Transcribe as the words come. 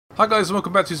Hi guys, and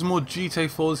welcome back to some more GTA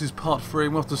 4. This is part 3.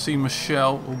 We'll have to see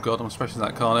Michelle. Oh god, I'm smashing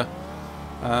that car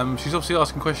there. She's obviously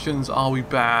asking questions. Are we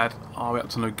bad? Are we up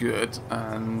to no good?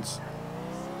 And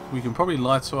we can probably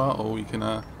lie to her, or we can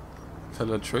tell her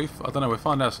the truth. I don't know, we'll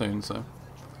find out soon, so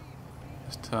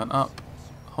let's turn up.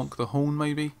 Honk the horn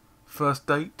maybe. First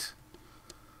date.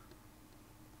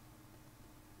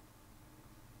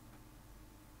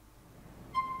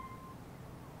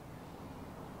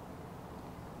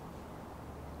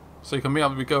 So you can meet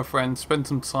up with your girlfriend, spend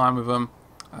some time with them.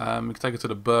 You can take her to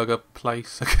the burger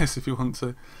place, I guess, if you want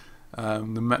to. The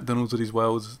McDonald's of these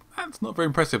worlds. That's not very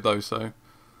impressive though. So,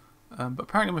 but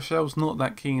apparently Michelle's not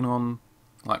that keen on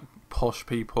like posh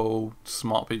people,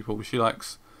 smart people. She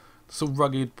likes the sort of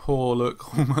rugged, poor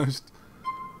look almost.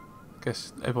 I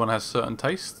guess everyone has certain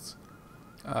tastes.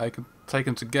 You can take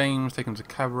them to games, take them to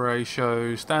cabaret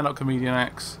shows, stand-up comedian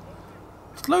acts.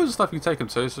 There's loads of stuff you can take them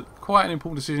to. It's quite an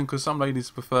important decision because some ladies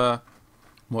prefer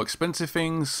more expensive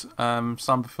things. Some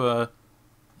prefer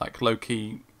like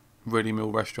low-key, ready meal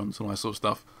restaurants and all that sort of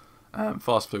stuff.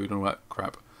 Fast food and all that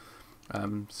crap.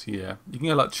 So yeah, you can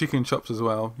get like chicken shops as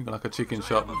well. You can like a chicken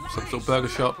shop, some sort of burger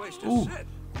shop. Ooh.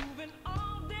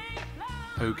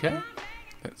 Okay,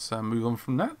 let's move on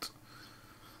from that.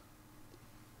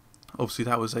 Obviously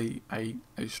that was a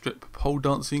strip pole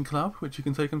dancing club, which you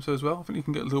can take them to as well. I think you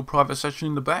can get a little private session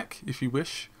in the back if you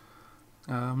wish.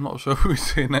 I'm not sure if we're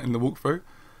seeing that in the walkthrough,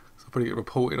 so I'll probably get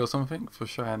reported or something for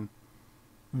showing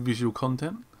visual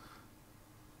content.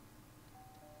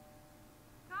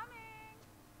 Coming.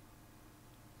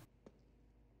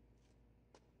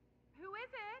 Who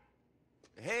is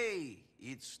it? Hey,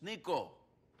 it's Nico.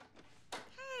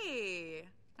 Hey,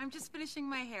 I'm just finishing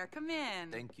my hair. Come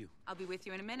in. Thank you. I'll be with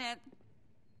you in a minute.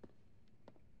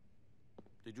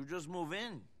 Did you just move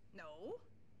in? No.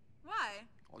 Why?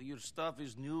 All your stuff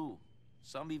is new.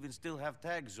 Some even still have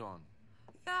tags on.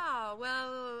 Yeah,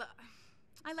 well,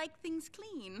 I like things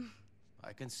clean.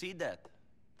 I can see that.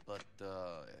 But,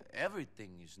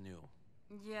 everything is new.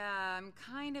 Yeah, I'm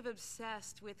kind of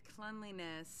obsessed with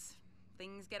cleanliness.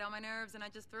 Things get on my nerves and I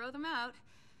just throw them out.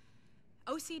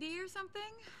 OCD or something?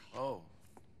 Oh.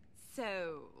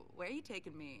 So, where are you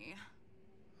taking me?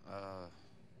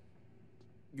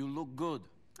 You look good.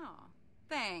 Aw,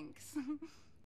 thanks.